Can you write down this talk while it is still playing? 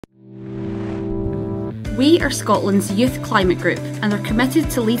We are Scotland's youth climate group and are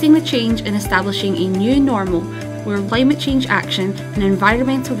committed to leading the change in establishing a new normal where climate change action and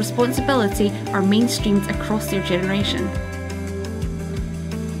environmental responsibility are mainstreamed across their generation.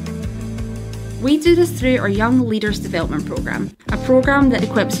 We do this through our Young Leaders Development Programme, a programme that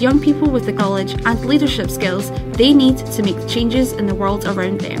equips young people with the knowledge and leadership skills they need to make changes in the world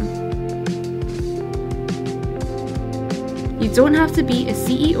around them. You don't have to be a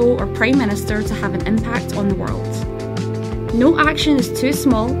CEO or Prime Minister to have an impact on the world. No action is too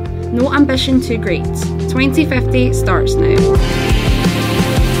small, no ambition too great. 2050 starts now.